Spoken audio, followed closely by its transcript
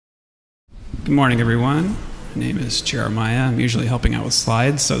Good morning, everyone. My name is Jeremiah. I'm usually helping out with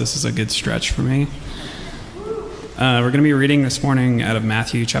slides, so this is a good stretch for me. We're going to be reading this morning out of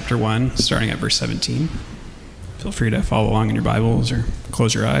Matthew chapter 1, starting at verse 17. Feel free to follow along in your Bibles or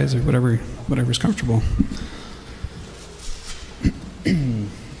close your eyes or whatever's comfortable.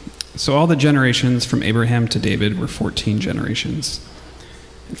 So all the generations from Abraham to David were 14 generations.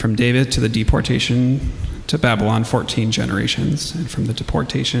 And from David to the deportation to Babylon, 14 generations. And from the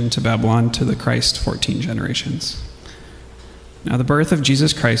deportation to Babylon to the Christ, 14 generations. Now the birth of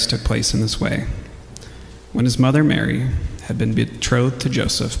Jesus Christ took place in this way. When his mother Mary had been betrothed to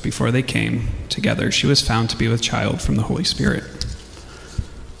Joseph, before they came together, she was found to be with child from the Holy Spirit.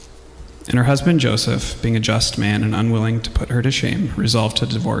 And her husband Joseph, being a just man and unwilling to put her to shame, resolved to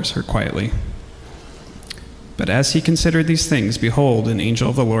divorce her quietly. But as he considered these things, behold, an angel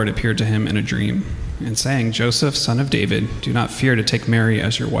of the Lord appeared to him in a dream, and saying, Joseph, son of David, do not fear to take Mary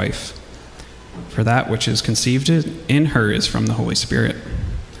as your wife, for that which is conceived in her is from the Holy Spirit.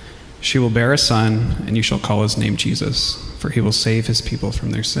 She will bear a son, and you shall call his name Jesus, for he will save his people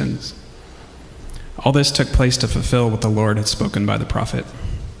from their sins. All this took place to fulfill what the Lord had spoken by the prophet.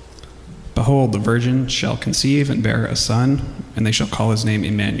 Behold, the virgin shall conceive and bear a son, and they shall call his name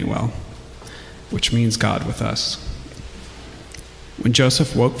Emmanuel, which means God with us. When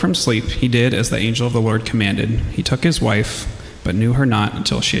Joseph woke from sleep, he did as the angel of the Lord commanded. He took his wife, but knew her not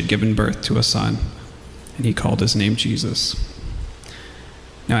until she had given birth to a son, and he called his name Jesus.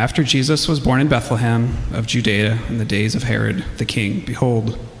 Now after Jesus was born in Bethlehem of Judea in the days of Herod the king,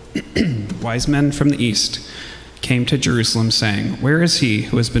 behold, wise men from the east came to Jerusalem, saying, Where is he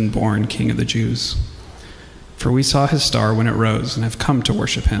who has been born King of the Jews? For we saw his star when it rose, and have come to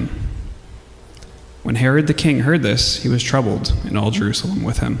worship him. When Herod the king heard this, he was troubled, and all Jerusalem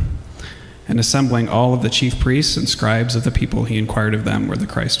with him. And assembling all of the chief priests and scribes of the people, he inquired of them where the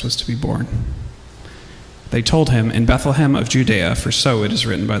Christ was to be born. They told him, In Bethlehem of Judea, for so it is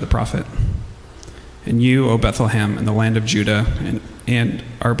written by the prophet. And you, O Bethlehem, in the land of Judah, and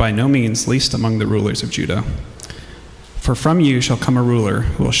are by no means least among the rulers of Judah. For from you shall come a ruler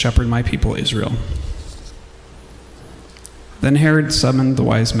who will shepherd my people Israel. Then Herod summoned the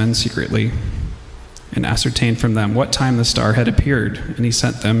wise men secretly and ascertained from them what time the star had appeared, and he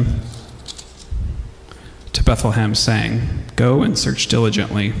sent them to Bethlehem, saying, Go and search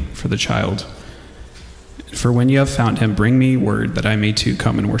diligently for the child. For when you have found him, bring me word that I may too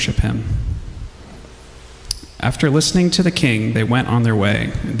come and worship him. After listening to the king, they went on their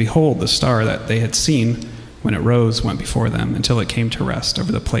way, and behold, the star that they had seen when it rose went before them until it came to rest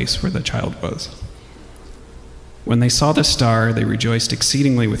over the place where the child was. When they saw the star, they rejoiced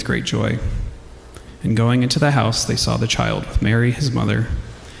exceedingly with great joy. And going into the house, they saw the child with Mary, his mother,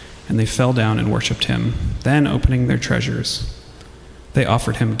 and they fell down and worshipped him. Then, opening their treasures, they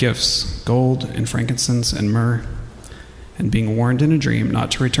offered him gifts, gold and frankincense and myrrh. And being warned in a dream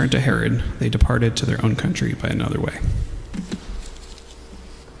not to return to Herod, they departed to their own country by another way.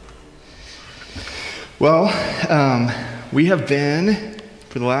 Well, we have been,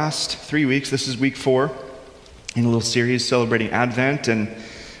 for the last 3 weeks, this is week 4, in a little series celebrating Advent, and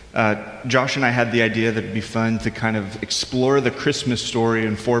Josh and I had the idea that it'd be fun to kind of explore the Christmas story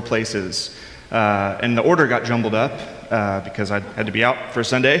in 4 places. And the order got jumbled up because I had to be out for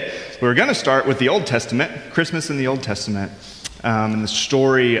Sunday. We were going to start with the Old Testament, Christmas in the Old Testament, and the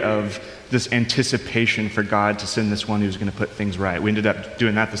story of this anticipation for God to send this one who's going to put things right. We ended up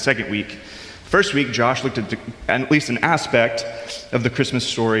doing that the second week. First week, Josh looked at least an aspect of the Christmas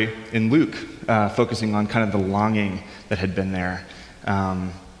story in Luke, focusing on kind of the longing that had been there.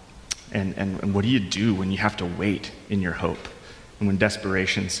 And what do you do when you have to wait in your hope and when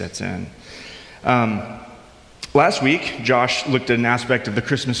desperation sets in? Last week, Josh looked at an aspect of the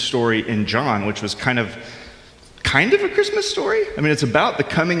Christmas story in John, which was kind of a Christmas story. I mean, it's about the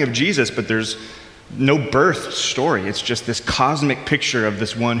coming of Jesus, but there's no birth story. It's just this cosmic picture of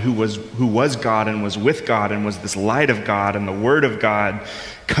this one who was God and was with God and was this light of God and the Word of God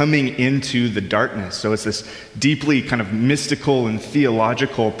coming into the darkness. So it's this deeply kind of mystical and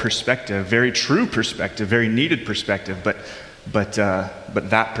theological perspective, very true perspective, very needed perspective, but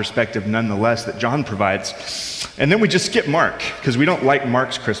that perspective nonetheless that John provides. And then we just skip Mark, because we don't like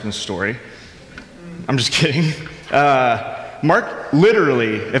Mark's Christmas story. I'm just kidding. Mark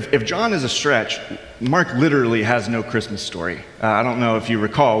literally, if John is a stretch, Mark literally has no Christmas story. I don't know if you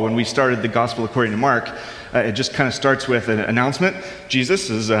recall, when we started the Gospel according to Mark, it just kind of starts with an announcement.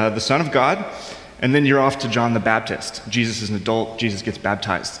 Jesus is the Son of God, and then you're off to John the Baptist. Jesus is an adult, Jesus gets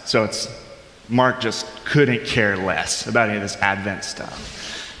baptized. So Mark just couldn't care less about any of this Advent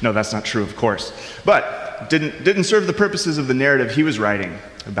stuff. No, that's not true, of course. But didn't serve the purposes of the narrative he was writing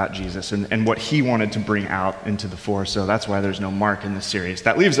about Jesus and what he wanted to bring out into the fore. So that's why there's no Mark in this series.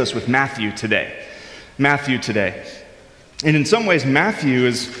 That leaves us with Matthew today. Matthew today. And in some ways, Matthew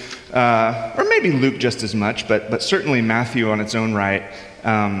is, or maybe Luke just as much, but certainly Matthew on its own right,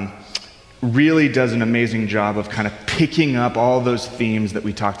 really does an amazing job of kind of picking up all those themes that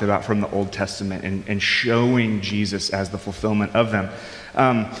we talked about from the Old Testament and showing Jesus as the fulfillment of them.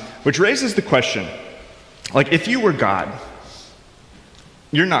 Which raises the question, like, if you were God,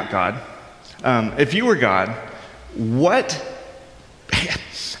 you're not God. If you were God,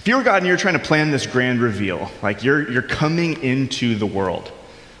 if you were God and you're trying to plan this grand reveal, like you're coming into the world,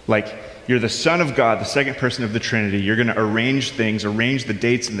 like you're the Son of God, the second person of the Trinity, you're going to arrange things, arrange the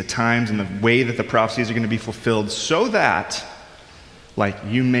dates and the times and the way that the prophecies are going to be fulfilled so that, like,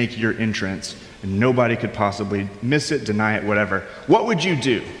 you make your entrance and nobody could possibly miss it, deny it, whatever. What would you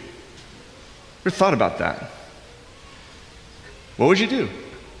do? Ever thought about that? What would you do?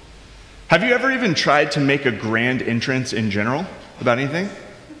 Have you ever even tried to make a grand entrance in general about anything?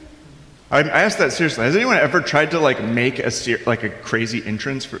 I asked that seriously. Has anyone ever tried to like make a crazy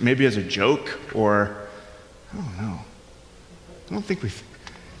entrance, maybe as a joke, or I don't know. I don't think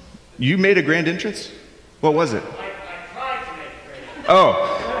You made a grand entrance? What was it? I tried to make a grand entrance.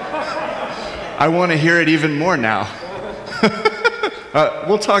 Oh, I want to hear it even more now.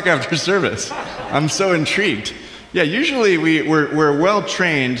 We'll talk after service. I'm so intrigued. Yeah, usually we're well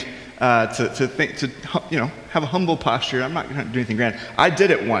trained to have a humble posture. I'm not going to do anything grand. I did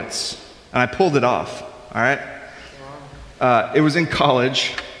it once. And I pulled it off, all right? It was in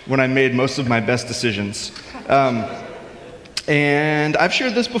college when I made most of my best decisions. And I've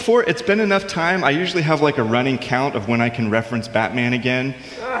shared this before. It's been enough time. I usually have like a running count of when I can reference Batman again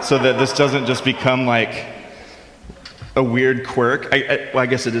so that this doesn't just become like a weird quirk. I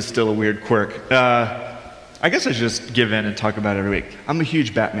guess it is still a weird quirk. I guess I should just give in and talk about it every week. I'm a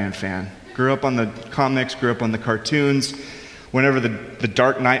huge Batman fan. Grew up on the comics, grew up on the cartoons. Whenever the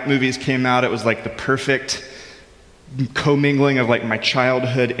Dark Knight movies came out, it was like the perfect commingling of like my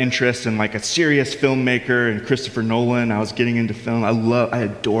childhood interest in like a serious filmmaker and Christopher Nolan. I was getting into film. I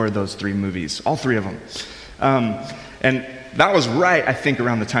adore those three movies, all three of them. And that was right, I think,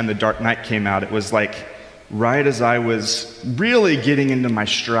 around the time The Dark Knight came out. It was like right as I was really getting into my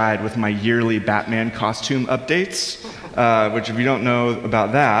stride with my yearly Batman costume updates, which if you don't know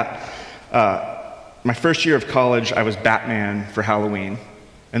about that, my first year of college, I was Batman for Halloween.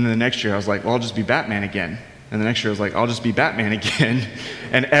 And then the next year, I was like, well, I'll just be Batman again. And the next year, I was like, I'll just be Batman again.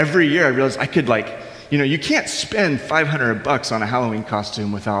 And every year, I realized I could, like, you can't spend $500 on a Halloween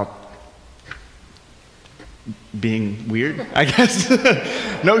costume without being weird, I guess.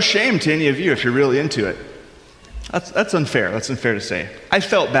 No shame to any of you if you're really into it. That's unfair. That's unfair to say. I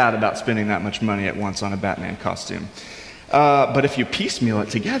felt bad about spending that much money at once on a Batman costume. But if you piecemeal it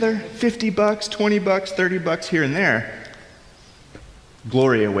together, $50, $20, $30 here and there,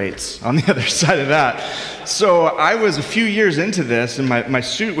 glory awaits on the other side of that. So I was a few years into this, and my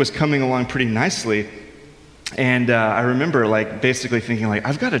suit was coming along pretty nicely. And I remember like basically thinking like,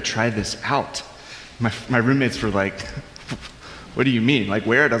 I've got to try this out. My roommates were like, what do you mean? Like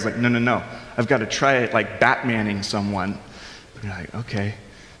wear it? I was like, no. I've got to try it like Batmaning someone. And you're like, okay.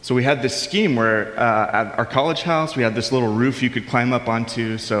 So we had this scheme where at our college house, we had this little roof you could climb up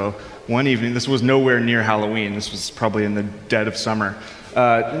onto. So one evening, this was nowhere near Halloween. This was probably in the dead of summer,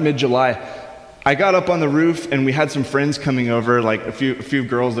 mid-July. I got up on the roof, and we had some friends coming over, like a few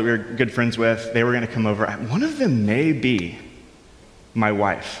girls that we were good friends with. They were going to come over. One of them may be my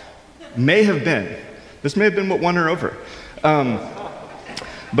wife. May have been. This may have been what won her over.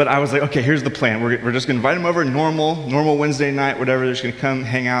 But I was like, okay, here's the plan. We're just going to invite them over, normal Wednesday night, whatever. They're just going to come,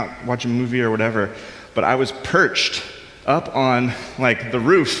 hang out, watch a movie or whatever. But I was perched up on, like, the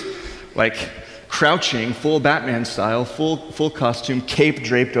roof, like, crouching, full Batman style, full costume, cape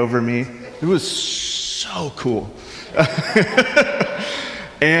draped over me. It was so cool.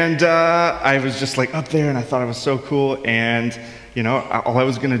 And I was just, like, up there, and I thought I was so cool. And all I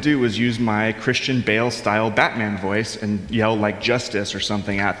was going to do was use my Christian Bale-style Batman voice and yell like justice or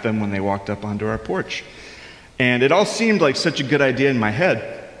something at them when they walked up onto our porch. And it all seemed like such a good idea in my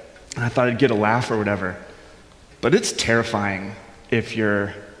head. And I thought I'd get a laugh or whatever. But it's terrifying if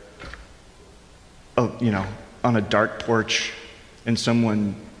you're, on a dark porch and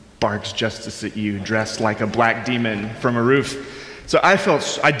someone barks justice at you dressed like a black demon from a roof. So I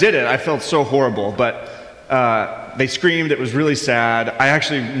did it. I felt so horrible, but they screamed. It was really sad.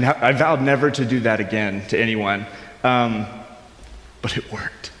 I vowed never to do that again to anyone. But it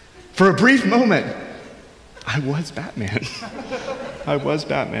worked. For a brief moment, I was Batman. I was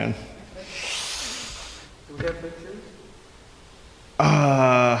Batman. Do you have pictures?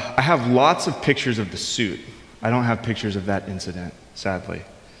 I have lots of pictures of the suit. I don't have pictures of that incident, sadly.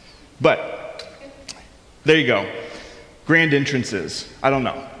 But there you go. Grand entrances. I don't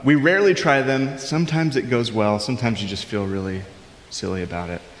know. We rarely try them. Sometimes it goes well. Sometimes you just feel really silly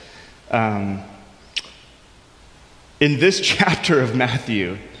about it. In this chapter of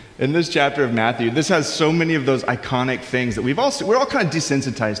Matthew, this has so many of those iconic things that we're all kind of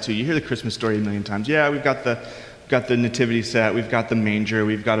desensitized to. You hear the Christmas story a million times. Yeah, we've got the nativity set, we've got the manger,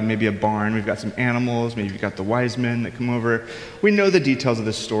 we've got maybe a barn, we've got some animals, maybe we've got the wise men that come over. We know the details of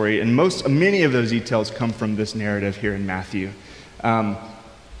this story, and many of those details come from this narrative here in Matthew.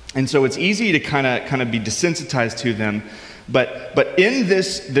 And so it's easy to kind of be desensitized to them, but in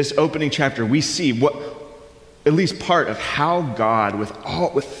this opening chapter, we see what, at least part of how God, with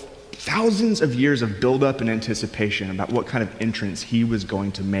thousands of years of buildup and anticipation about what kind of entrance he was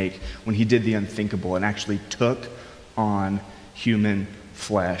going to make when he did the unthinkable and actually took on human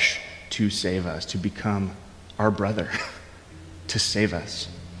flesh to save us, to become our brother, to save us.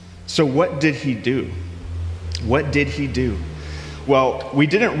 So what did he do? What did he do? Well, we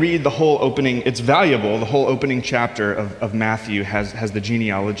didn't read the whole opening. It's valuable. The whole opening chapter of Matthew has the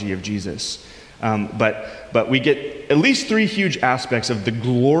genealogy of Jesus. But we get at least three huge aspects of the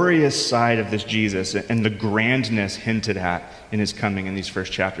glorious side of this Jesus and the grandness hinted at in his coming in these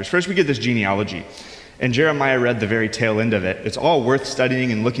first chapters. First, we get this genealogy. And Jeremiah read the very tail end of it. It's all worth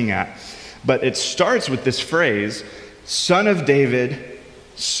studying and looking at. But it starts with this phrase, son of David,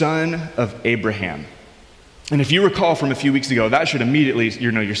 son of Abraham. And if you recall from a few weeks ago, that should immediately,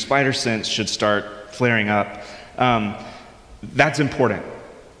 your spider sense should start flaring up. That's important.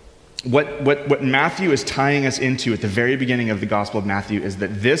 What Matthew is tying us into at the very beginning of the Gospel of Matthew is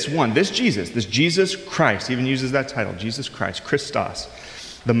that this Jesus Christ, he even uses that title, Jesus Christ, Christos,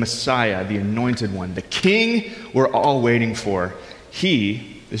 the Messiah, the anointed one, the King we're all waiting for,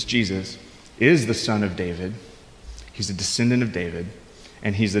 this Jesus, is the son of David. He's a descendant of David,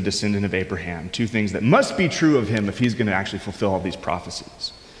 and he's a descendant of Abraham. Two things that must be true of him if he's going to actually fulfill all these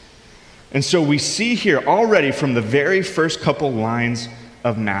prophecies. And so we see here already from the very first couple lines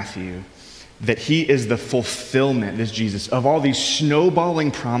of Matthew that he is the fulfillment, this Jesus, of all these snowballing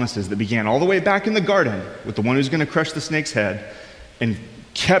promises that began all the way back in the garden with the one who's going to crush the snake's head and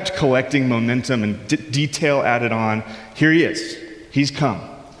kept collecting momentum and detail added on. Here he is. He's come.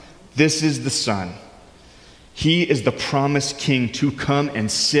 This is the Son. He is the promised king to come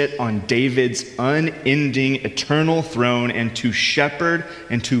and sit on David's unending eternal throne and to shepherd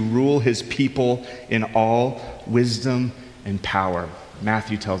and to rule his people in all wisdom and power.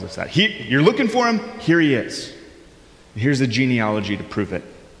 Matthew tells us that. You're looking for him? Here he is. And here's the genealogy to prove it.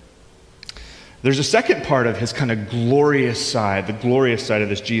 There's a second part of his kind of glorious side, the glorious side of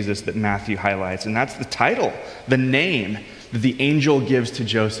this Jesus that Matthew highlights, and that's the title, the name that the angel gives to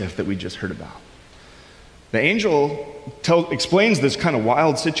Joseph that we just heard about. The angel explains this kind of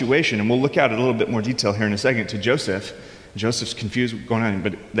wild situation, and we'll look at it in a little bit more detail here in a second, to Joseph. Joseph's confused what's going on,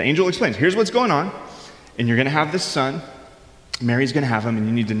 but the angel explains, here's what's going on, and you're going to have this son. Mary's going to have him, and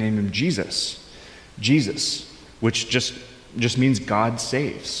you need to name him Jesus. Jesus, which just means God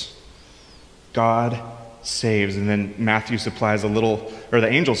saves. God saves. And then Matthew supplies the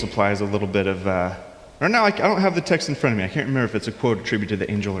angel supplies a little bit of, I don't have the text in front of me. I can't remember if it's a quote attributed to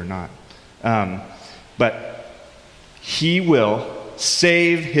the angel or not. But he will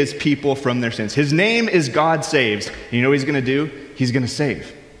save his people from their sins. His name is God Saves. And you know what he's going to do? He's going to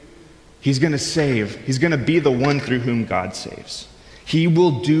save. He's going to save. He's going to be the one through whom God saves. He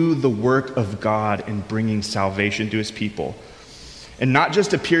will do the work of God in bringing salvation to his people. And not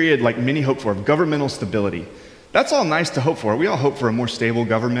just a period like many hope for, of governmental stability. That's all nice to hope for. We all hope for a more stable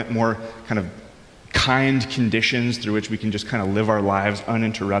government, more kind of kind conditions through which we can just kind of live our lives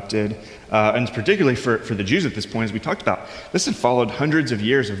uninterrupted. And particularly for the Jews at this point, as we talked about, this had followed hundreds of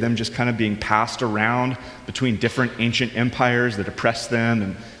years of them just kind of being passed around between different ancient empires that oppressed them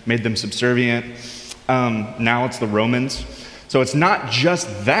and made them subservient. Now it's the Romans. So it's not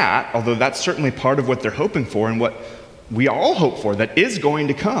just that, although that's certainly part of what they're hoping for and what we all hope for, that is going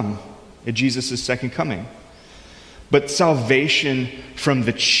to come at Jesus' second coming. But salvation from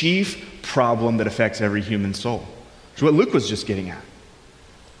the chief problem that affects every human soul. Which is what Luke was just getting at.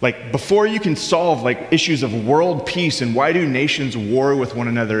 Like, before you can solve issues of world peace and why do nations war with one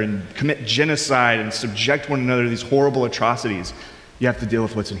another and commit genocide and subject one another to these horrible atrocities, you have to deal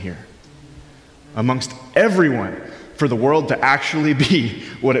with what's in here. Amongst everyone, for the world to actually be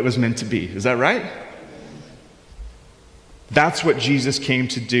what it was meant to be. Is that right? That's what Jesus came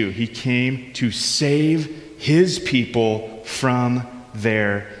to do. He came to save his people from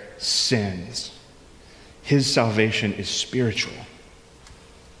their sins. his salvation is spiritual.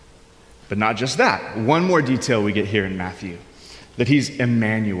 But not just that. One more detail we get here in Matthew, that he's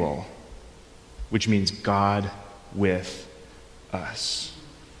Emmanuel, which means God with us.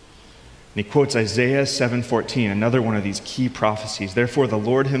 And he quotes Isaiah 7:14, another one of these key prophecies. Therefore, the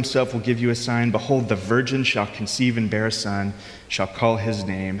Lord himself will give you a sign. Behold, the virgin shall conceive and bear a son, shall call his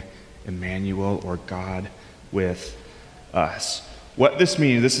name Emmanuel, or God with us. What this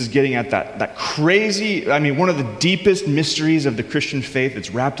means, this is getting at that crazy, one of the deepest mysteries of the Christian faith.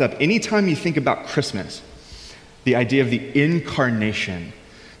 It's wrapped up anytime you think about Christmas, the idea of the incarnation,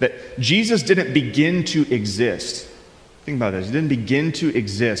 that Jesus didn't begin to exist. Think about this. He didn't begin to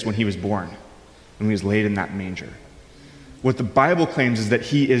exist when he was born, when he was laid in that manger. What the Bible claims is that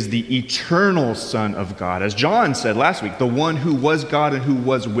he is the eternal Son of God. As John said last week, the one who was God and who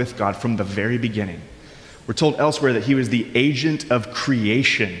was with God from the very beginning. We're told elsewhere that he was the agent of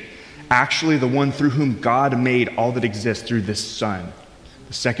creation, actually the one through whom God made all that exists through this Son,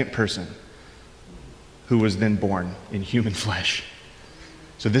 the second person, who was then born in human flesh.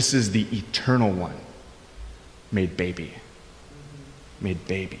 So this is the eternal one. Made baby.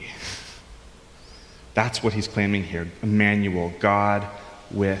 That's what he's claiming here. Emmanuel, God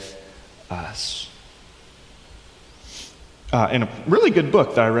with us. In a really good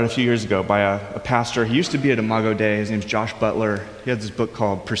book that I read a few years ago by a pastor, he used to be at Imago Dei, his name's Josh Butler. He had this book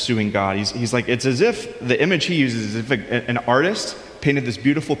called Pursuing God. He's like, it's as if the image he uses is as if an artist painted this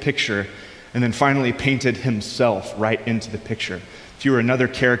beautiful picture and then finally painted himself right into the picture. If you were another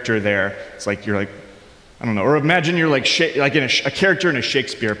character there, it's like you're like, I don't know, or imagine you're like in a character in a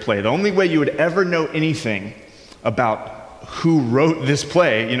Shakespeare play. The only way you would ever know anything about who wrote this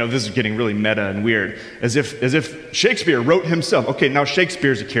play, this is getting really meta and weird, as if Shakespeare wrote himself. Okay, now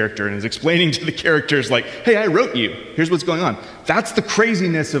Shakespeare's a character and is explaining to the characters like, hey, I wrote you. Here's what's going on. That's the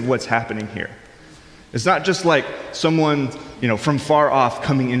craziness of what's happening here. It's not just like someone, from far off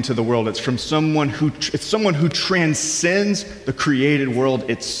coming into the world. It's someone who transcends the created world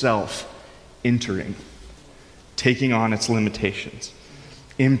itself, entering, taking on its limitations,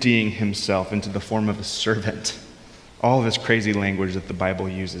 emptying himself into the form of a servant. All this crazy language that the Bible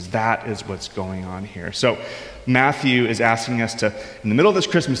uses, that is what's going on here. So Matthew is asking us to, in the middle of this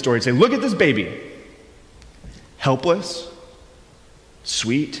Christmas story, say, look at this baby. Helpless,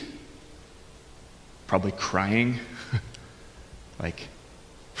 sweet, probably crying, like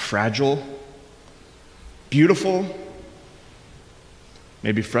fragile, beautiful,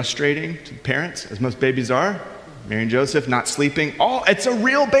 maybe frustrating to the parents, as most babies are. Mary and Joseph not sleeping. It's a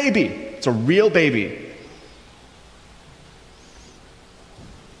real baby. It's a real baby.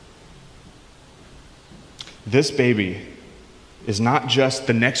 This baby is not just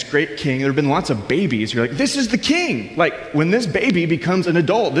the next great king. There have been lots of babies. You're like, this is the king. Like, when this baby becomes an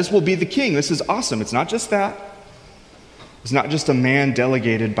adult, this will be the king. This is awesome. It's not just that. It's not just a man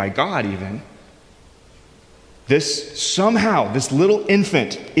delegated by God, even. This little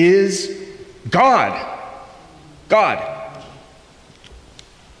infant is God. God.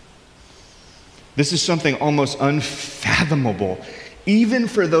 This is something almost unfathomable, even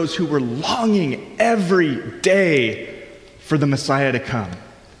for those who were longing every day for the Messiah to come.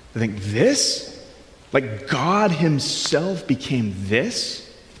 They think, this? Like God himself became this?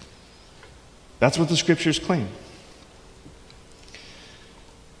 That's what the scriptures claim.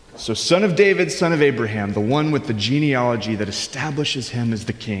 So son of David, son of Abraham, the one with the genealogy that establishes him as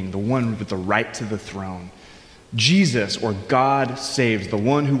the king, the one with the right to the throne. Jesus, or God saves, the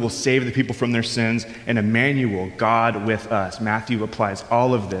one who will save the people from their sins, and Emmanuel, God with us. Matthew applies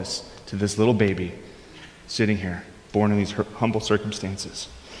all of this to this little baby sitting here, born in these humble circumstances.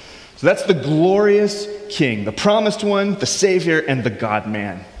 So that's the glorious king, the promised one, the Savior, and the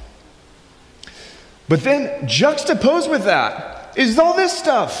God-man. But then juxtaposed with that is all this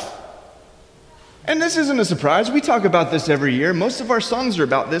stuff. And this isn't a surprise. We talk about this every year. Most of our songs are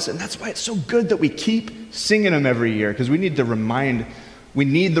about this, and that's why it's so good that we keep singing them every year, because we need the reminder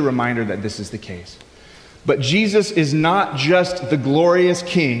that this is the case. But Jesus is not just the glorious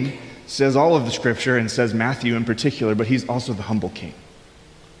king, says all of the scripture, and says Matthew in particular, but he's also the humble king.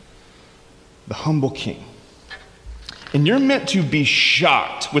 The humble king. And you're meant to be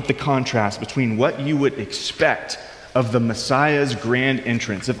shocked with the contrast between what you would expect of the Messiah's grand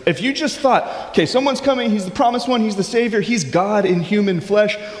entrance. If you just thought, okay, someone's coming, he's the promised one, he's the Savior, he's God in human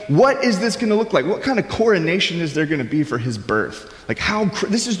flesh, what is this going to look like? What kind of coronation is there going to be for his birth? Like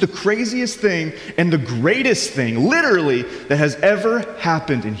this is the craziest thing and the greatest thing, literally, that has ever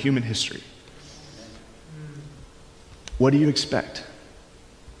happened in human history. What do you expect?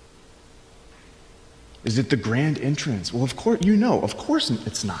 Is it the grand entrance? Well, of course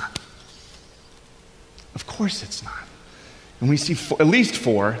it's not. Of course it's not. And we see at least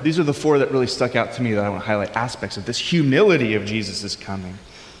four. These are the four that really stuck out to me that I want to highlight aspects of this humility of Jesus' coming.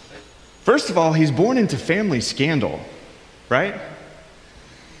 First of all, he's born into family scandal, right?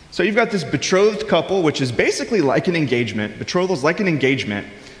 So you've got this betrothed couple, which is basically like an engagement. Betrothal is like an engagement,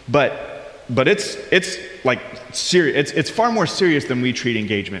 but it's like serious. It's far more serious than we treat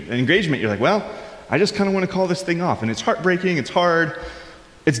engagement. An engagement, you're like, well, I just kind of want to call this thing off, and it's heartbreaking, it's hard,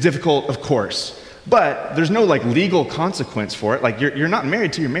 it's difficult, of course. But there's no like legal consequence for it. Like you're not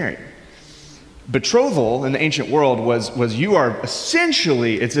married till you're married. Betrothal in the ancient world was you are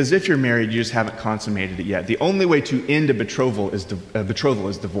essentially, it's as if you're married, you just haven't consummated it yet. The only way to end a betrothal is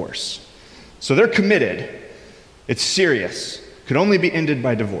divorce. So they're committed. It's serious. Could only be ended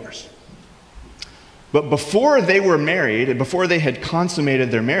by divorce. But before they were married, and before they had consummated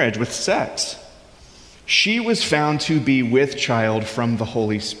their marriage with sex, she was found to be with child from the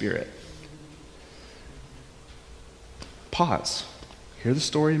Holy Spirit. Pause. Hear the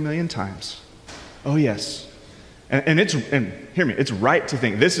story a million times. Oh, yes. And hear me, it's right to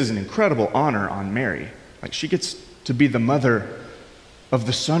think this is an incredible honor on Mary. Like, she gets to be the mother of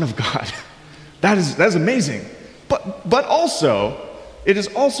the Son of God. That is amazing. But also, it is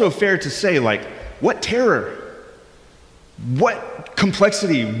also fair to say, like, what terror, what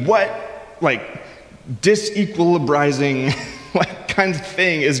complexity, what, like, disequilibrizing, like, kind of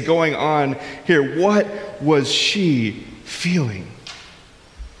thing is going on here. What was she feeling?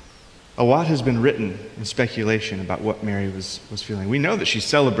 A lot has been written in speculation about what Mary was feeling. We know that she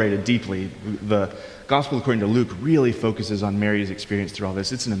celebrated deeply. The Gospel according to Luke really focuses on Mary's experience through all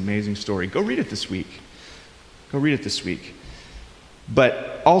this. It's an amazing story. Go read it this week.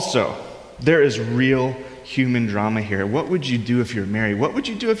 But also, there is real human drama here. What would you do if you were Mary? What would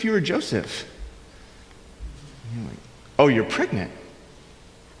you do if you were Joseph? You're like, oh, you're pregnant.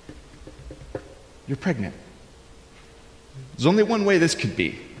 You're pregnant. There's only one way this could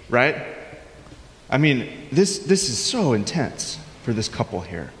be, right? I mean, this is so intense for this couple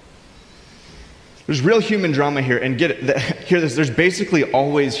here. There's real human drama here, and hear this, there's basically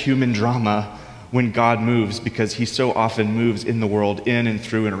always human drama when God moves, because he so often moves in the world, in and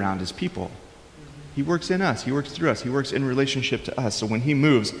through and around his people. He works in us, he works through us, he works in relationship to us. So when he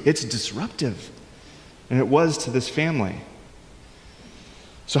moves, it's disruptive. And it was to this family.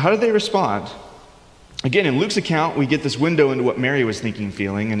 So how did they respond? Again, in Luke's account, we get this window into what Mary was thinking and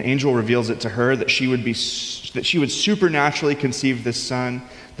feeling. An angel reveals it to her that she would supernaturally conceive this son,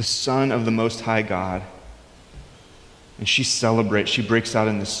 the Son of the Most High God. And she celebrates. She breaks out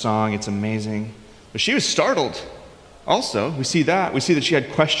in this song. It's amazing. But she was startled also. We see that. We see that she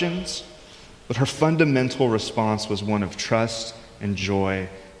had questions. But her fundamental response was one of trust and joy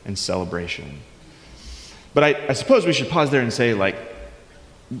and celebration. But I suppose we should pause there and say, like,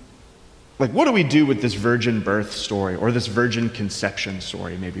 what do we do with this virgin birth story, or this virgin conception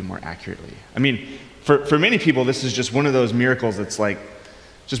story, maybe more accurately? I mean, for many people, this is just one of those miracles that's like,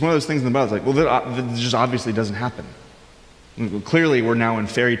 just one of those things in the Bible. It's like, well, that just obviously doesn't happen. Clearly, we're now in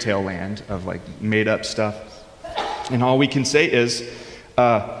fairy tale land of like made up stuff. And all we can say is,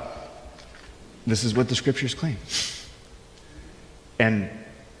 this is what the scriptures claim. And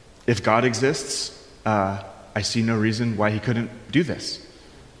if God exists, I see no reason why he couldn't do this.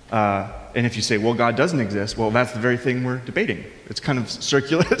 And if you say, well, God doesn't exist, well, that's the very thing we're debating. It's kind of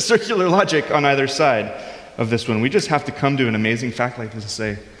circular logic on either side of this one. We just have to come to an amazing fact like this and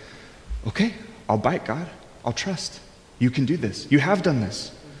say, okay, I'll bite, God. I'll trust. You can do this. You have done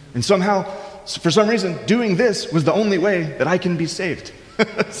this. And somehow, for some reason, doing this was the only way that I can be saved.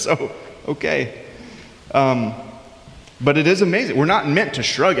 So, okay. But it is amazing. We're not meant to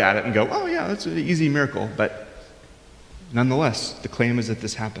shrug at it and go, oh yeah, that's an easy miracle. But nonetheless, the claim is that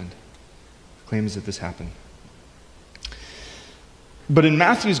this happened. But in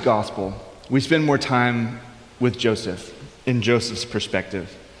Matthew's gospel, we spend more time with Joseph, in Joseph's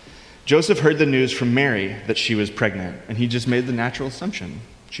perspective. Joseph heard the news from Mary that she was pregnant, and he just made the natural assumption.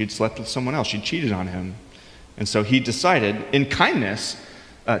 She'd slept with someone else. She'd cheated on him. And so he decided, in kindness,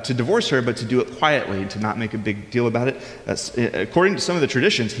 to divorce her, but to do it quietly, to not make a big deal about it. According to some of the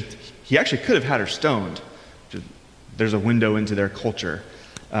traditions, he actually could have had her stoned. There's a window into their culture.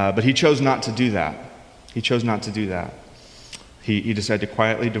 But he chose not to do that. He decided to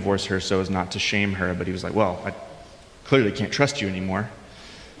quietly divorce her so as not to shame her, but he was like, well, I clearly can't trust you anymore.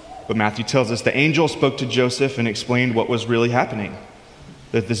 But Matthew tells us the angel spoke to Joseph and explained what was really happening,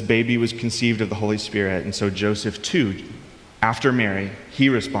 that this baby was conceived of the Holy Spirit. And so Joseph, too, after Mary, he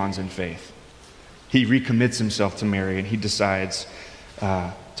responds in faith. He recommits himself to Mary, and he decides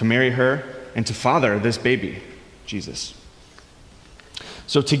to marry her and to father this baby, Jesus.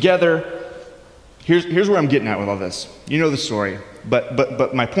 So together, here's where I'm getting at with all this. You know the story.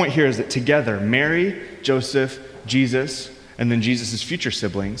 But my point here is that together, Mary, Joseph, Jesus, and then Jesus' future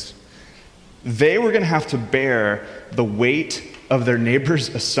siblings, they were going to have to bear the weight of their neighbors'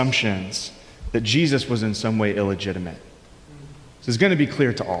 assumptions that Jesus was in some way illegitimate. So it's going to be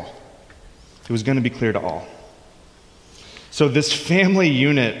clear to all. It was going to be clear to all. So this family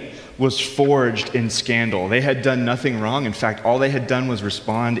unit was forged in scandal. They had done nothing wrong. In fact, all they had done was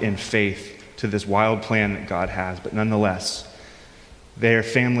respond in faith to this wild plan that God has. But nonetheless, their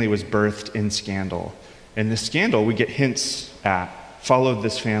family was birthed in scandal. And this scandal, we get hints at, followed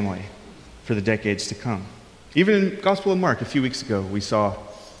this family for the decades to come. Even in Gospel of Mark a few weeks ago, we saw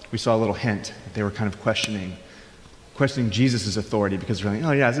a little hint that they were kind of questioning Jesus' authority because they're like,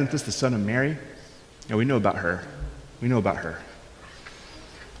 oh yeah, isn't this the son of Mary? Yeah, we know about her. We know about her.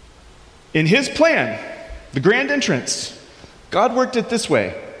 In his plan, the grand entrance, God worked it this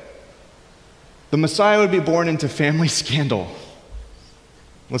way. The Messiah would be born into family scandal.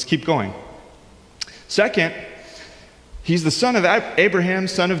 Let's keep going. Second, he's the son of Abraham,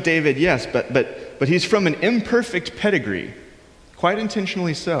 son of David, yes, but he's from an imperfect pedigree, quite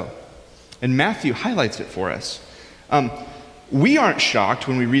intentionally so. And Matthew highlights it for us. We aren't shocked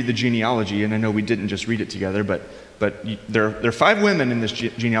when we read the genealogy, and I know we didn't just read it together, but there are 5 women in this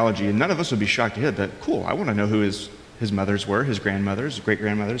genealogy, and none of us would be shocked to hear that. Cool, I want to know who his mothers were, his grandmothers, his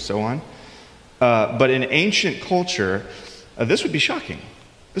great-grandmothers, so on. But in ancient culture, this would be shocking.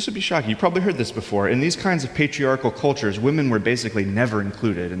 This would be shocking. You probably heard this before. In these kinds of patriarchal cultures, women were basically never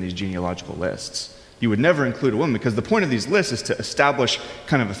included in these genealogical lists. You would never include a woman because the point of these lists is to establish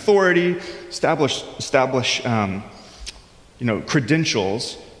kind of authority, establish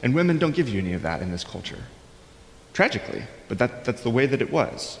credentials, and women don't give you any of that in this culture. Tragically, but that's the way that it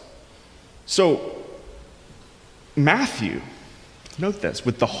was. So, Matthew, note this,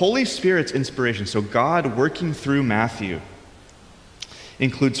 with the Holy Spirit's inspiration, so God working through Matthew,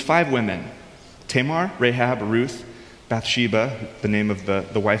 includes 5 women: Tamar, Rahab, Ruth, Bathsheba, the name of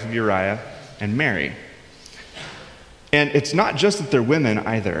the wife of Uriah, and Mary. And it's not just that they're women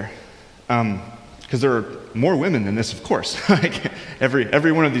either, because there are more women than this, of course. Like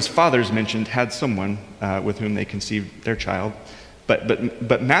every one of these fathers mentioned had someone with whom they conceived their child.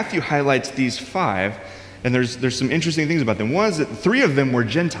 But Matthew highlights these 5, and there's some interesting things about them. One is that 3 of them were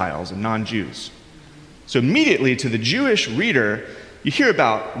Gentiles and non-Jews. So immediately to the Jewish reader, you hear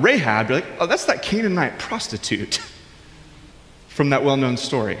about Rahab, you're like, oh, that's that Canaanite prostitute from that well-known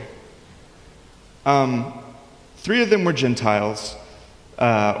story. 3 of them were Gentiles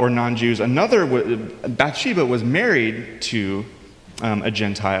or non-Jews. Bathsheba was married to a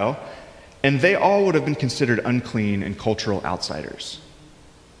Gentile, and they all would have been considered unclean and cultural outsiders.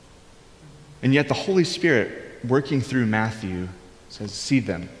 And yet the Holy Spirit, working through Matthew, says, see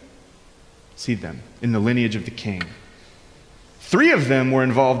them in the lineage of the king. 3 of them were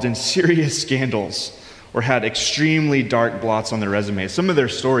involved in serious scandals or had extremely dark blots on their resumes. Some of their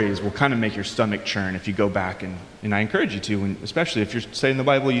stories will kind of make your stomach churn if you go back, and I encourage you to, especially if you're studying the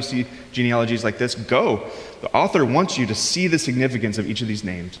Bible, you see genealogies like this, go. The author wants you to see the significance of each of these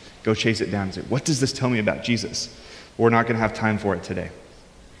names. Go chase it down and say, what does this tell me about Jesus? We're not going to have time for it today.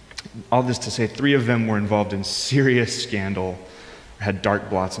 All this to say, 3 of them were involved in serious scandal or had dark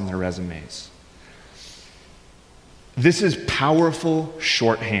blots on their resumes. This is powerful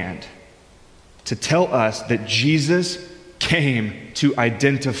shorthand to tell us that Jesus came to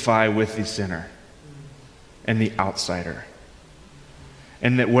identify with the sinner and the outsider.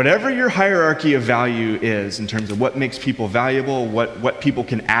 And that whatever your hierarchy of value is in terms of what makes people valuable, what people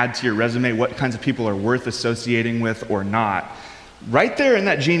can add to your resume, what kinds of people are worth associating with or not, right there in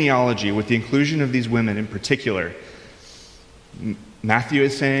that genealogy with the inclusion of these women in particular, Matthew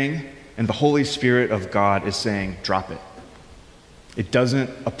is saying, and the Holy Spirit of God is saying, drop it. It doesn't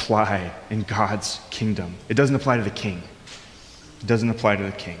apply in God's kingdom. It doesn't apply to the king. It doesn't apply to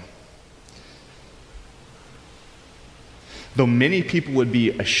the king. Though many people would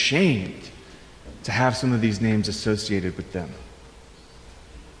be ashamed to have some of these names associated with them,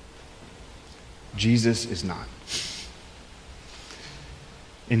 Jesus is not.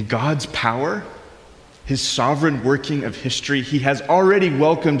 In God's power, his sovereign working of history, he has already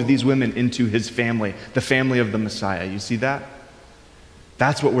welcomed these women into his family, the family of the Messiah. You see that?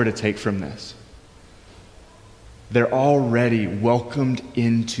 That's what we're to take from this. They're already welcomed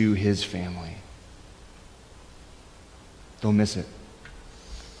into his family. Don't miss it.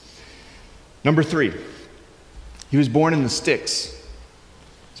 Number 3, he was born in the sticks.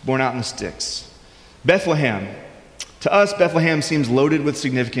 He was born out in the sticks. Bethlehem, To us, Bethlehem seems loaded with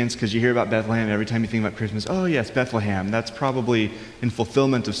significance because you hear about Bethlehem every time you think about Christmas. Oh, yes, Bethlehem. That's probably in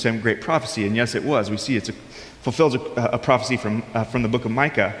fulfillment of some great prophecy. And yes, it was. We see it fulfills a prophecy from the book of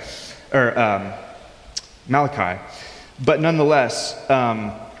Malachi. But nonetheless,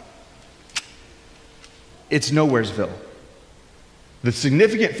 it's Nowheresville. The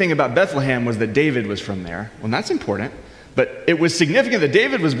significant thing about Bethlehem was that David was from there. Well, that's important. But it was significant that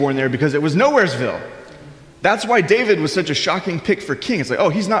David was born there because it was Nowheresville. That's why David was such a shocking pick for king. It's like, oh,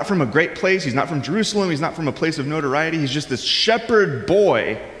 he's not from a great place. He's not from Jerusalem. He's not from a place of notoriety. He's just this shepherd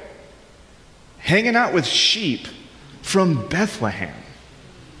boy hanging out with sheep from Bethlehem.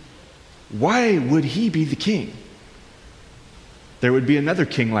 Why would he be the king? There would be another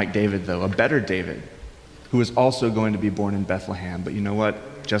king like David, though, a better David, who is also going to be born in Bethlehem. But you know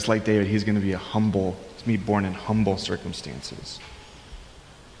what? Just like David, he's going to be born in humble circumstances.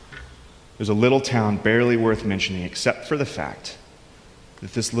 There's a little town barely worth mentioning, except for the fact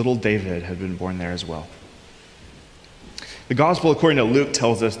that this little David had been born there as well. The gospel, according to Luke,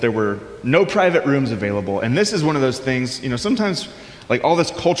 tells us there were no private rooms available. And this is one of those things, sometimes like all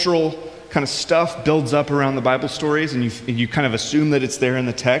this cultural kind of stuff builds up around the Bible stories, and you kind of assume that it's there in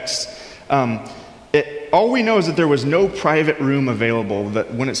the text. All we know is that there was no private room available.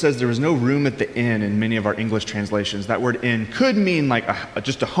 That when it says there was no room at the inn in many of our English translations, that word inn could mean like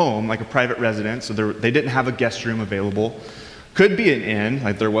just a home, like a private residence. So they didn't have a guest room available. Could be an inn,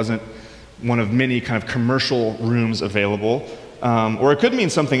 like there wasn't one of many kind of commercial rooms available. Or it could mean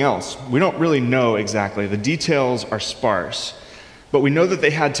something else. We don't really know exactly. The details are sparse. But we know that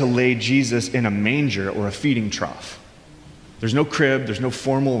they had to lay Jesus in a manger or a feeding trough. There's no crib, there's no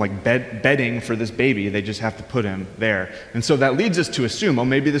formal bedding for this baby. They just have to put him there. And so that leads us to assume,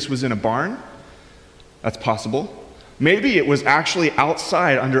 maybe this was in a barn. That's possible. Maybe it was actually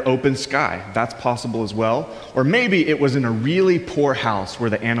outside under open sky. That's possible as well. Or maybe it was in a really poor house where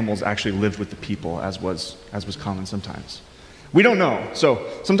the animals actually lived with the people, as was common sometimes. We don't know. So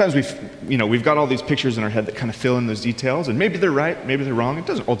sometimes we've got all these pictures in our head that kind of fill in those details, and maybe they're right, maybe they're wrong. It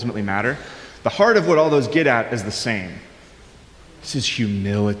doesn't ultimately matter. The heart of what all those get at is the same. This is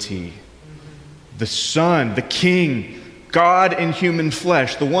humility. The Son, the King, God in human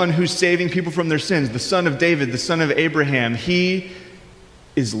flesh, the one who's saving people from their sins, the Son of David, the Son of Abraham, he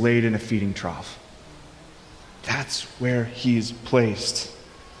is laid in a feeding trough. That's where he's placed.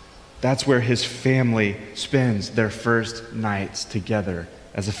 That's where his family spends their first nights together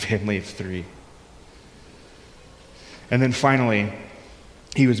as a family of three. And then finally,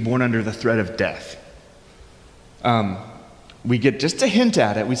 he was born under the threat of death. We get just a hint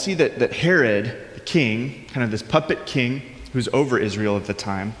at it. We see that Herod, the king, kind of this puppet king who's over Israel at the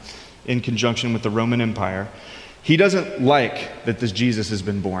time, in conjunction with the Roman Empire, he doesn't like that this Jesus has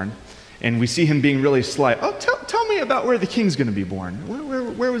been born. And we see him being really sly. Oh, tell me about where the king's going to be born.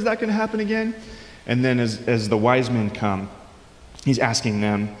 Where was that going to happen again? And then as the wise men come, he's asking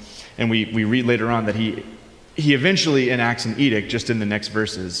them, and we read later on that he eventually enacts an edict just in the next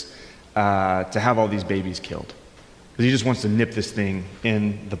verses to have all these babies killed. Because he just wants to nip this thing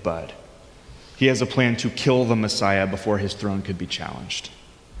in the bud. He has a plan to kill the Messiah before his throne could be challenged.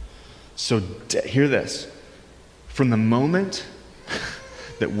 So hear this. From the moment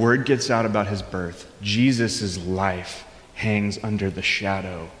that word gets out about his birth, Jesus' life hangs under the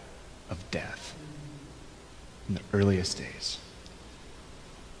shadow of death in the earliest days.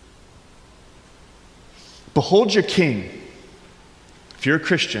 Behold your king. If you're a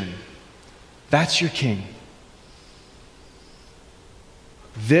Christian, that's your king.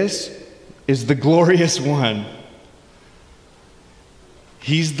 This is the glorious one.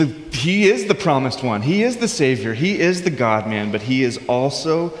 He is the promised one. He is the Savior. He is the God-man, but he is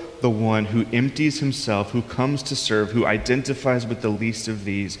also the one who empties himself, who comes to serve, who identifies with the least of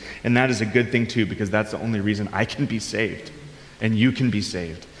these. And that is a good thing too, because that's the only reason I can be saved and you can be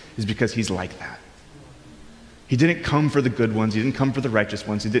saved, is because he's like that. He didn't come for the good ones. He didn't come for the righteous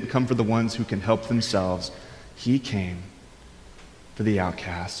ones. He didn't come for the ones who can help themselves. He came for the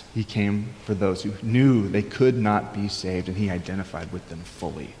outcasts. He came for those who knew they could not be saved, and he identified with them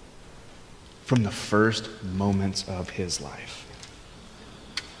fully from the first moments of his life.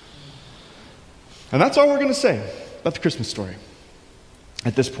 And that's all we're going to say about the Christmas story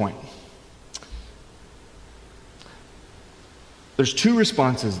at this point. There's two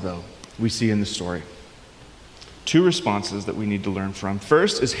responses, though, we see in the story. Two responses that we need to learn from.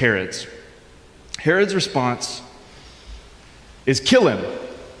 First is Herod's. Herod's response is kill him.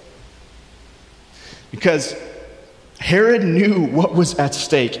 Because Herod knew what was at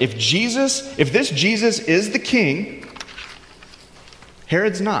stake. If this Jesus is the king,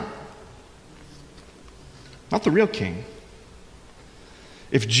 Herod's not. not the real king.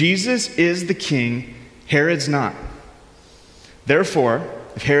 If Jesus is the king, Herod's not. Therefore,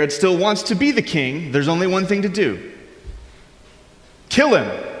 if Herod still wants to be the king, there's only one thing to do: kill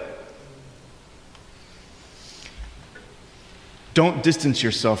him. Don't distance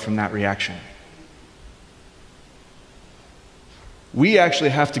yourself from that reaction. We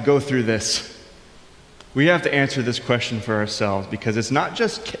actually have to go through this. We have to answer this question for ourselves, because it's not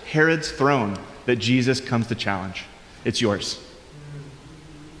just Herod's throne that Jesus comes to challenge. It's yours.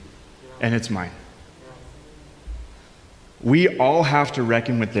 And it's mine. We all have to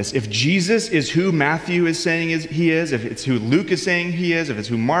reckon with this. If Jesus is who Matthew is saying he is, if it's who Luke is saying he is, if it's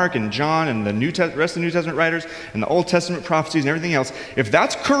who Mark and John and the rest of the New Testament writers and the Old Testament prophecies and everything else, if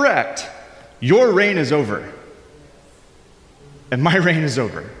that's correct, your reign is over. And my reign is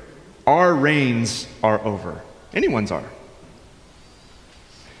over. Our reigns are over. Anyone's are.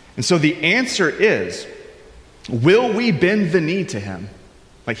 And so the answer is, will we bend the knee to him?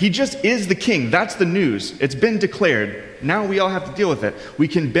 Like, he just is the king. That's the news. It's been declared. Now we all have to deal with it. We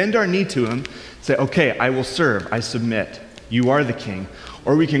can bend our knee to him, say, okay, I will serve, I submit. You are the king.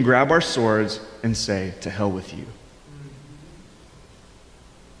 Or we can grab our swords and say, to hell with you.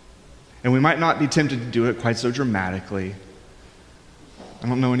 And we might not be tempted to do it quite so dramatically. I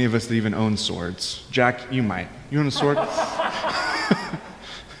don't know any of us that even own swords. Jack, you might. You own a sword? Do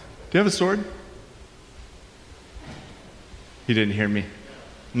you have a sword? He didn't hear me.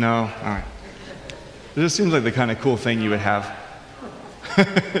 No? All right. It just seems like the kind of cool thing you would have.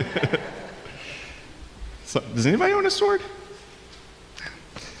 So, does anybody own a sword?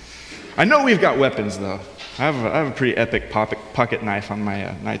 I know we've got weapons, though. I have a pretty epic pocket knife on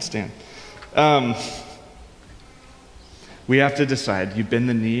my nightstand. We have to decide, do you bend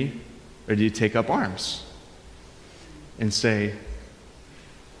the knee or do you take up arms and say,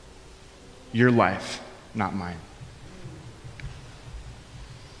 your life, not mine?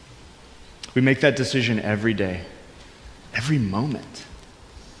 We make that decision every day, every moment.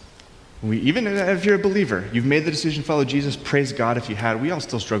 Even if you're a believer, you've made the decision to follow Jesus, praise God if you had. We all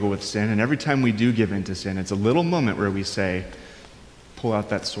still struggle with sin, and every time we do give in to sin, it's a little moment where we say, pull out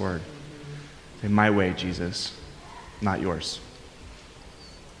that sword. Say, my way, Jesus, not yours.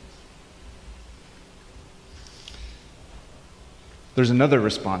 There's another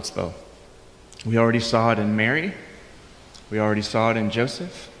response, though. We already saw it in Mary. We already saw it in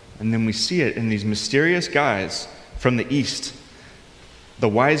Joseph. And then we see it in these mysterious guys from the east. The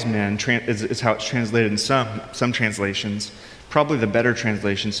wise men is how it's translated in some translations. Probably the better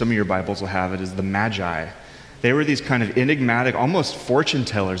translation, some of your Bibles will have it, is the Magi. They were these kind of enigmatic, almost fortune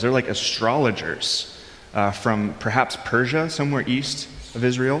tellers. They're like astrologers from perhaps Persia, somewhere east of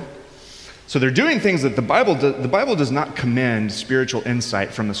Israel. So they're doing things that the Bible does not commend spiritual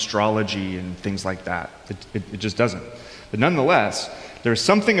insight from astrology and things like that. It just doesn't. But nonetheless, there's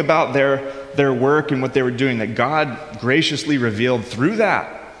something about their work and what they were doing that God graciously revealed through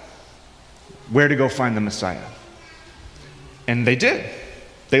that where to go find the Messiah. And they did.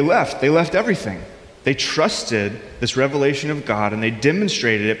 They left everything. They trusted this revelation of God, and they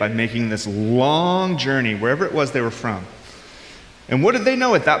demonstrated it by making this long journey wherever it was they were from. And what did they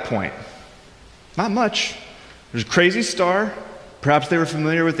know at that point? Not much. There's a crazy star. Perhaps they were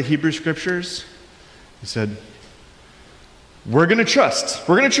familiar with the Hebrew Scriptures. They said, we're going to trust.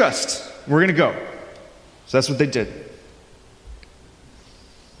 We're going to trust. We're going to go. So that's what they did.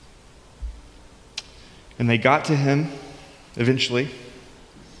 And they got to him eventually.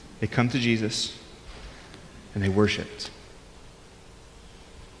 They come to Jesus and they worshiped.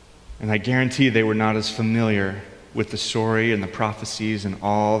 And I guarantee they were not as familiar with the story and the prophecies and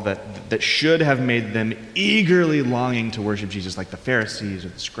all that should have made them eagerly longing to worship Jesus, like the Pharisees or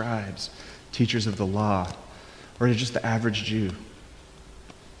the scribes, teachers of the law, or just the average Jew.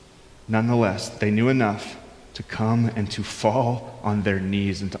 Nonetheless, they knew enough to come and to fall on their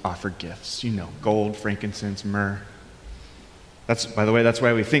knees and to offer gifts. You know, gold, frankincense, myrrh. By the way, that's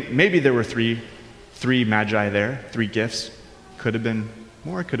why we think maybe there were three magi there, 3 gifts. Could have been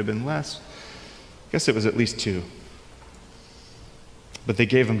more, could have been less. I guess it was at least 2. But they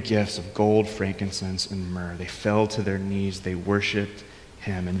gave him gifts of gold, frankincense, and myrrh. They fell to their knees. They worshiped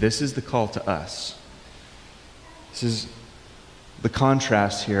him. And this is the call to us. This is the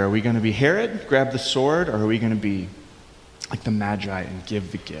contrast here. Are we going to be Herod, grab the sword, or are we going to be like the Magi and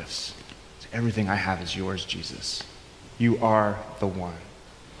give the gifts? Everything I have is yours, Jesus. You are the one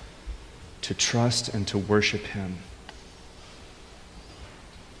to trust and to worship him.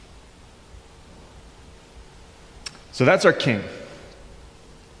 So that's our king.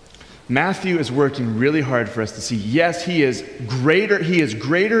 Matthew is working really hard for us to see, yes, he is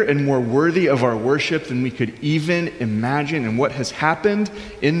greater and more worthy of our worship than we could even imagine. And what has happened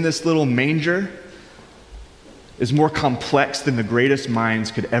in this little manger is more complex than the greatest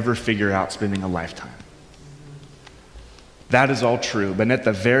minds could ever figure out spending a lifetime. That is all true, but at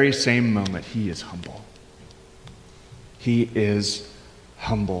the very same moment, he is humble. He is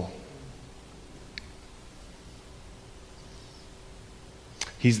humble.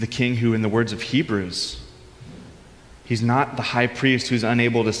 He's the king who, in the words of Hebrews, he's not the high priest who's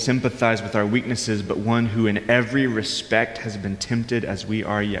unable to sympathize with our weaknesses, but one who in every respect has been tempted as we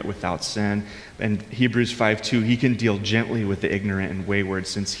are, yet without sin. And Hebrews 5:2, he can deal gently with the ignorant and wayward,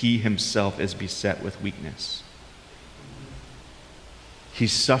 since he himself is beset with weakness.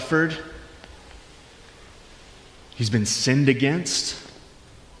 He's suffered. He's been sinned against.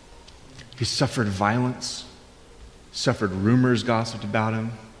 He's suffered violence. Suffered rumors gossiped about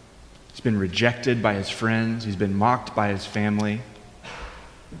him. He's been rejected by his friends. He's been mocked by his family.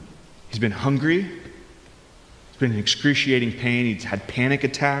 He's been hungry. He's been in excruciating pain. He's had panic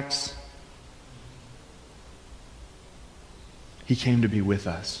attacks. He came to be with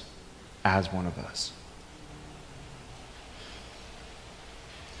us as one of us.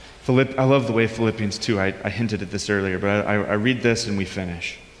 I love the way Philippians 2, I hinted at this earlier, but I read this and we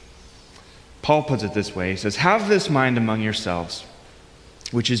finish. Paul puts it this way. He says, "Have this mind among yourselves,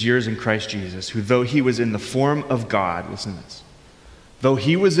 which is yours in Christ Jesus, who though he was in the form of God," listen to this, "though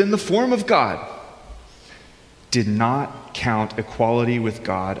he was in the form of God, did not count equality with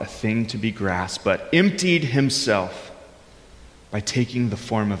God a thing to be grasped, but emptied himself by taking the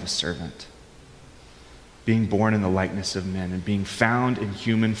form of a servant. Being born in the likeness of men and being found in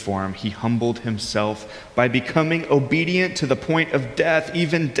human form, he humbled himself by becoming obedient to the point of death,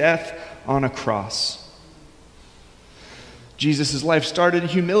 even death on a cross." Jesus' life started in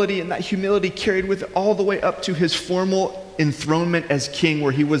humility, and that humility carried with it all the way up to his formal enthronement as king,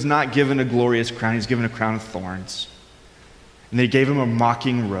 where he was not given a glorious crown, he was given a crown of thorns. And they gave him a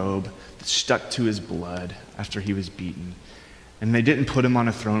mocking robe that stuck to his blood after he was beaten. And they didn't put him on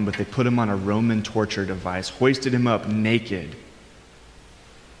a throne, but they put him on a Roman torture device, hoisted him up naked,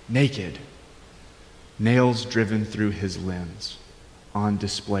 nails driven through his limbs, on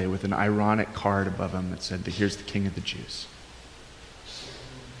display with an ironic card above him that said, "Here's the King of the Jews."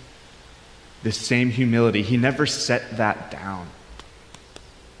 This same humility, he never set that down.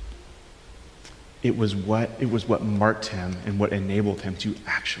 It was what marked him and what enabled him to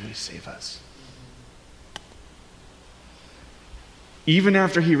actually save us. Even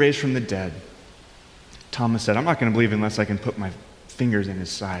after he raised from the dead, Thomas said, "I'm not going to believe unless I can put my fingers in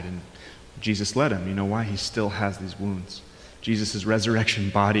his side." And Jesus let him. You know why? He still has these wounds. Jesus' resurrection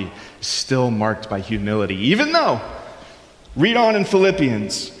body is still marked by humility. Even though, read on in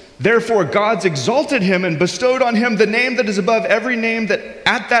Philippians, "Therefore God's exalted him and bestowed on him the name that is above every name, that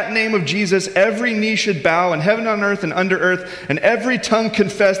at that name of Jesus every knee should bow in heaven, on earth, and under earth, and every tongue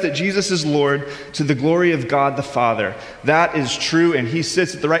confess that Jesus is Lord, to the glory of God the Father." That is true, and he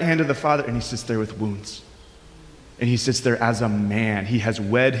sits at the right hand of the Father, and he sits there with wounds. And he sits there as a man. He has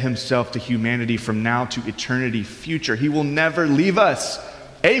wed himself to humanity from now to eternity future. He will never leave us.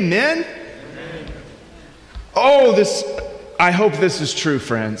 Amen? Amen. I hope this is true,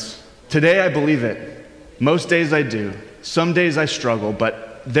 friends. Today I believe it. Most days I do. Some days I struggle,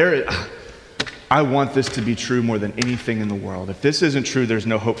 but I want this to be true more than anything in the world. If this isn't true, there's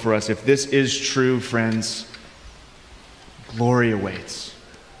no hope for us. If this is true, friends, glory awaits.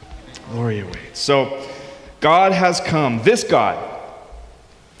 Glory awaits. So, God has come. This God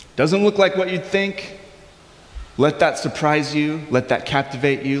doesn't look like what you'd think. Let that surprise you. Let that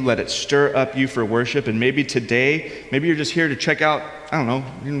captivate you. Let it stir up you for worship. And maybe today, maybe you're just here to check out, I don't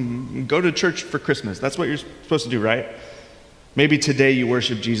know, go to church for Christmas. That's what you're supposed to do, right? Maybe today you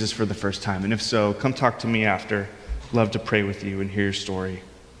worship Jesus for the first time. And if so, come talk to me after. Love to pray with you and hear your story.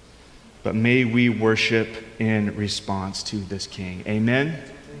 But may we worship in response to this King. Amen?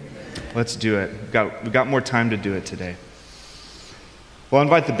 Let's do it. We've got more time to do it today. Well, I'll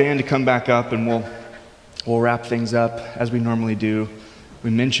invite the band to come back up, and we'll wrap things up as we normally do. We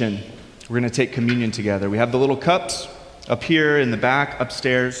mentioned we're going to take communion together. We have the little cups up here in the back,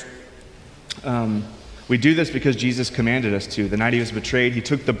 upstairs. We do this because Jesus commanded us to. The night he was betrayed, he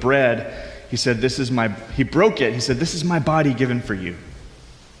took the bread. He said, he broke it. He said, "This is my body given for you.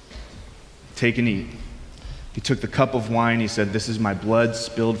 Take and eat." He took the cup of wine. He said, "This is my blood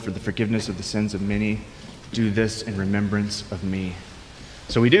spilled for the forgiveness of the sins of many. Do this in remembrance of me."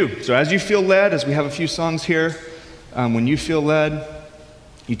 So we do. So as you feel led, as we have a few songs here, when you feel led,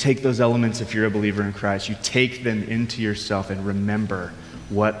 you take those elements if you're a believer in Christ. You take them into yourself and remember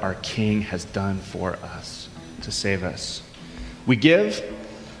what our King has done for us to save us. We give.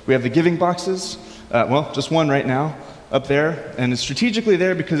 We have the giving boxes. Just one right now up there. And it's strategically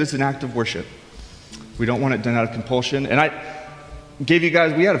there because it's an act of worship. We don't want it done out of compulsion. And I gave you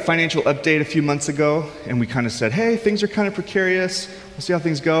guys, we had a financial update a few months ago, and we kind of said, hey, things are kind of precarious. We'll see how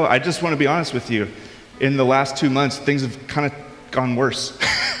things go. I just want to be honest with you. In the last 2 months, things have kind of gone worse.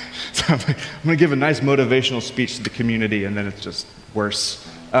 So I'm going to give a nice motivational speech to the community, and then it's just worse.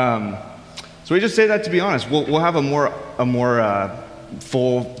 So we just say that to be honest. We'll have a more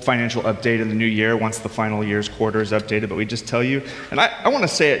full financial update in the new year once the final year's quarter is updated, but we just tell you, and I want to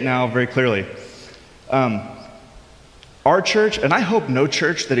say it now very clearly. Our church, and I hope no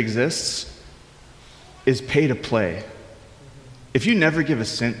church that exists, is pay to play. If you never give a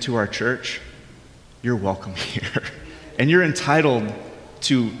cent to our church, you're welcome here. And you're entitled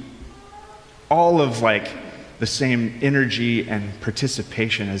to all of the same energy and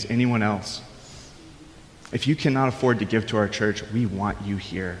participation as anyone else. If you cannot afford to give to our church, we want you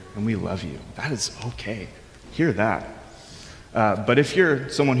here and we love you. That is okay. Hear that. But if you're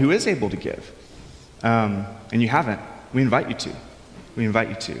someone who is able to give, and you haven't, we invite you to. We invite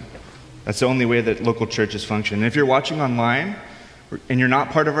you to. That's the only way that local churches function. And if you're watching online and you're not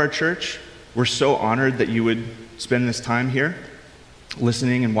part of our church, we're so honored that you would spend this time here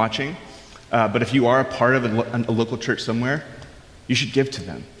listening and watching. But if you are a part of a local church somewhere, you should give to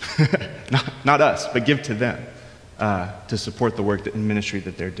them. not us, but give to them to support the work and ministry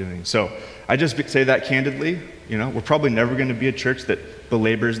that they're doing. So I just say that candidly. We're probably never going to be a church that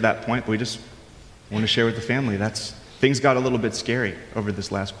belabors that point, but we just want to share with the family. Things got a little bit scary over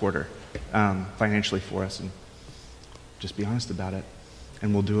this last quarter financially for us, and just be honest about it.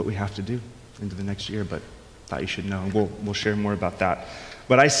 And we'll do what we have to do into the next year, but thought you should know. And we'll share more about that.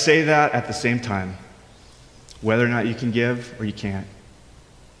 But I say that at the same time, whether or not you can give or you can't,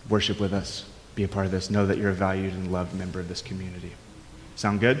 worship with us, be a part of this, know that you're a valued and loved member of this community.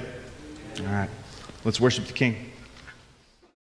 Sound good? All right. Let's worship the King.